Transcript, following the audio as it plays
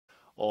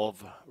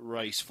of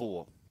race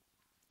 4.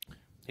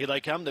 Here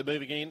they come. They're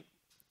moving in.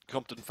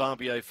 Compton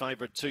Fabio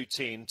favourite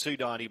 210,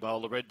 290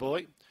 Bowler Red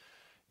Boy.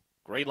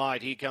 Green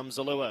light, here comes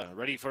the lure.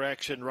 Ready for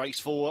action, race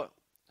 4.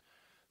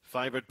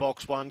 Favourite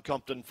box 1,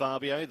 Compton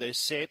Fabio. They're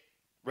set,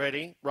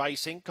 ready,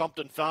 racing.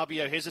 Compton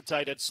Fabio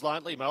hesitated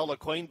slightly. Mola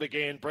Queen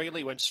began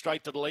brilliantly, went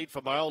straight to the lead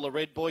for Mola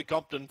Red Boy.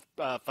 Compton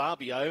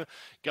Fabio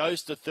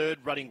goes to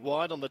third, running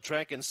wide on the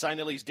track, and St.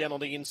 Ellie's down on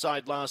the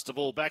inside last of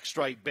all. Back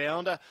straight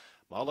bounder.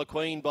 Mola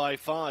Queen by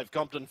 5.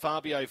 Compton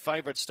Fabio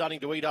favourite starting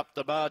to eat up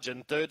the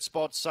margin. Third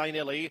spot, St.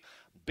 Ellie.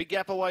 Big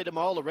gap away to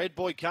Mola Red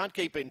Boy. Can't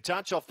keep in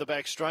touch off the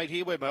back straight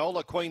here where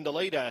Mola Queen the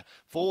leader.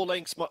 4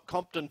 lengths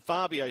Compton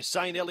Fabio.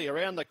 St. Ellie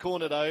around the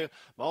corner though.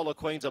 Mola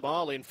Queen's a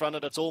mile in front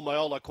and it's all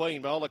Mola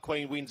Queen. Mola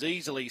Queen wins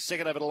easily.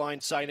 Second over the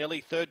line, St. Ellie.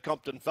 Third,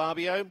 Compton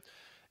Fabio.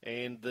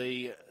 And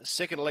the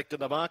second elect in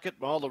the market,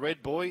 Mola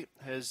Red Boy,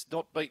 has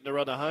not beaten a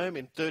runner home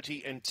in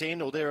 30 and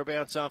 10 or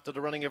thereabouts after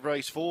the running of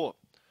race 4.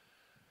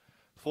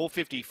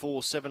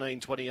 454, 17,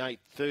 28,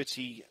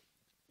 30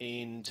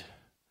 and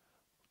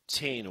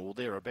 10 or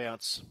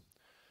thereabouts.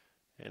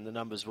 And the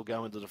numbers will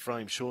go into the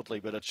frame shortly,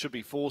 but it should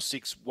be 4,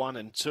 6, 1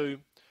 and 2,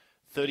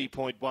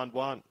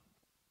 30.11.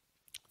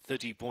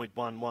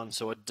 30.11,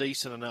 so a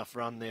decent enough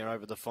run there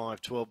over the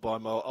 5-12 by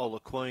Mola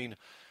Queen.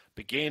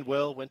 Began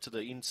well, went to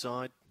the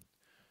inside,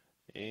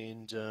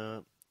 and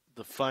the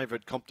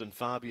favourite Compton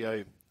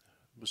Fabio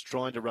was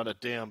trying to run it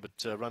down,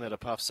 but run out of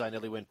puff. St.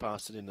 Ellie went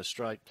past it in the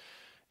straight.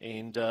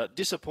 And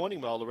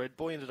disappointing Mola Red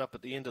Boy ended up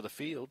at the end of the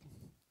field.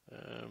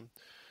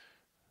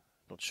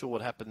 Not sure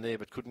what happened there,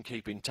 but couldn't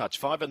keep in touch.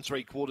 5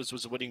 3/4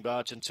 was the winning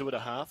margin,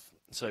 2.5.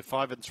 So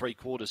 5 3/4,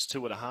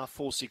 2.5,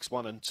 4, 6,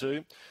 1 and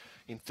 2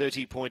 in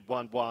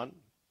 30.11.